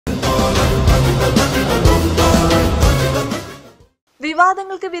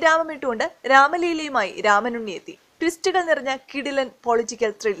വിവാദങ്ങൾക്ക് വിരാമമിട്ടുകൊണ്ട് രാമലീലയുമായി രാമനുണ്ണി എത്തി. ട്വിസ്റ്റുകൾ നിറഞ്ഞ കിടിലൻ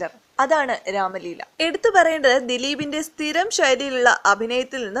പൊളിറ്റിക്കൽ ത്രില്ലർ. അതാണ് രാമലീല. എടുത്തു പറയേണ്ടത് ദിലീപിന്റെ സ്ഥിരം ശൈലിയിലുള്ള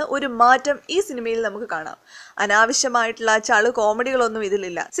അഭിനയത്തിൽ നിന്ന് ഒരു മാറ്റം ഈ സിനിമയിൽ നമുക്ക് കാണാം. അനാവശ്യമായിട്ടുള്ള ചളു കോമഡികളൊന്നും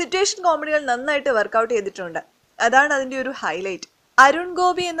ഇതിലില്ല. സിറ്റുവേഷൻ കോമഡികൾ നന്നായിട്ട് വർക്കൗട്ട് ചെയ്തിട്ടുണ്ട്. അതാണ് അതിന്റെ ഒരു ഹൈലൈറ്റ്. അരുൺ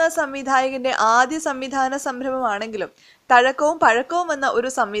ഗോപി എന്ന സംവിധായകന്റെ ആദ്യ സംവിധാന സംരംഭമാണെങ്കിലും തഴക്കവും പഴക്കവും എന്ന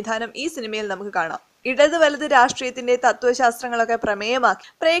ഒരു സംവിധാനം ഈ സിനിമയിൽ നമുക്ക് കാണാം. ഇടത് വലത് രാഷ്ട്രീയത്തിന്റെ തത്വശാസ്ത്രങ്ങളൊക്കെ പ്രമേയമാക്കി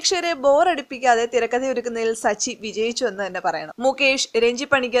പ്രേക്ഷകരെ ബോറടിപ്പിക്കാതെ തിരക്കഥയൊരുക്കുന്നതിൽ സച്ചി വിജയിച്ചു എന്ന് തന്നെ പറയണം. മുകേഷ്, രഞ്ജി,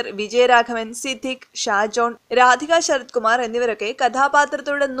 പണിക്കർ, വിജയരാഘവൻ, സിദ്ദിഖ്, ഷാജോൺ, രാധിക ശരത് കുമാർ എന്നിവരൊക്കെ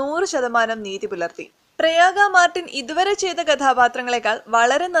കഥാപാത്രത്തോട് 100% നീതി പുലർത്തി. പ്രയാഗ മാർട്ടിൻ ഇതുവരെ ചെയ്ത കഥാപാത്രങ്ങളെക്കാൾ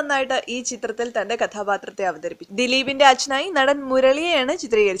വളരെ നന്നായിട്ട് ഈ ചിത്രത്തിൽ തന്റെ കഥാപാത്രത്തെ അവതരിപ്പിച്ചു. ദിലീപിന്റെ അച്ഛനായി നടൻ മുരളിയെയാണ്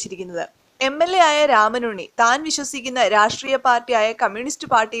ചിത്രീകരിച്ചിരിക്കുന്നത്. MLA ആയ രാമനുണ്ണി താൻ വിശ്വസിക്കുന്ന രാഷ്ട്രീയ പാർട്ടിയായ കമ്മ്യൂണിസ്റ്റ്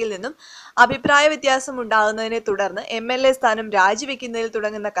പാർട്ടിയിൽ നിന്നും അഭിപ്രായ വ്യത്യാസം ഉണ്ടാകുന്നതിനെ തുടർന്ന് MLA സ്ഥാനം രാജിവെക്കുന്നതിൽ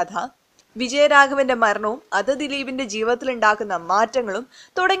തുടങ്ങുന്ന കഥ, വിജയരാഘവന്റെ മരണവും അത് ദിലീപിന്റെ ജീവിതത്തിൽ ഉണ്ടാക്കുന്ന മാറ്റങ്ങളും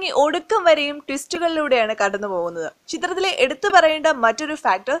തുടങ്ങി ഒടുക്കം വരെയും ട്വിസ്റ്റുകളിലൂടെയാണ് കടന്നു പോകുന്നത്. ചിത്രത്തിലെ എടുത്തു പറയേണ്ട മറ്റൊരു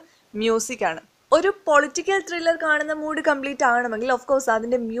ഫാക്ടർ മ്യൂസിക് ആണ്. ഒരു പൊളിറ്റിക്കൽ ത്രില്ലർ കാണുന്ന മൂഡ് കംപ്ലീറ്റ് ആകണമെങ്കിൽ ഓഫ് കോഴ്സ്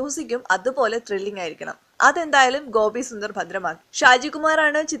അതിന്റെ മ്യൂസിക്കും അതുപോലെ ത്രില്ലിംഗ് ആയിരിക്കണം. അതെന്തായാലും ഗോപി സുന്ദർ ഭദ്രമാക്കി. ഷാജി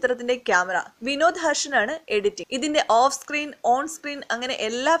കുമാറാണ് ചിത്രത്തിന്റെ ക്യാമറ, വിനോദ് ഹർഷനാണ് എഡിറ്റിംഗ്. ഇതിന്റെ ഓഫ് സ്ക്രീൻ, ഓൺ സ്ക്രീൻ അങ്ങനെ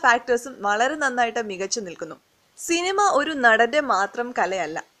എല്ലാ ഫാക്ടേഴ്സും വളരെ നന്നായിട്ട് മികച്ചു നിൽക്കുന്നു. സിനിമ ഒരു നടന്റെ മാത്രം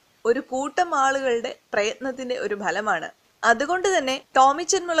കലയല്ല, ഒരു കൂട്ടം ആളുകളുടെ പ്രയത്നത്തിന്റെ ഒരു ഫലമാണ്. അതുകൊണ്ട് തന്നെ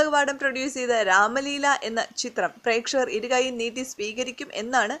ടോമിച്ചൻ മുളകുപാടം പ്രൊഡ്യൂസ് ചെയ്ത രാമലീല എന്ന ചിത്രം പ്രേക്ഷകർ ഇരുകൈയും നീട്ടി സ്വീകരിക്കും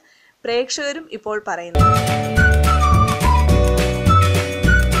എന്നാണ് പ്രേക്ഷകരും ഇപ്പോൾ പറയുന്നത്.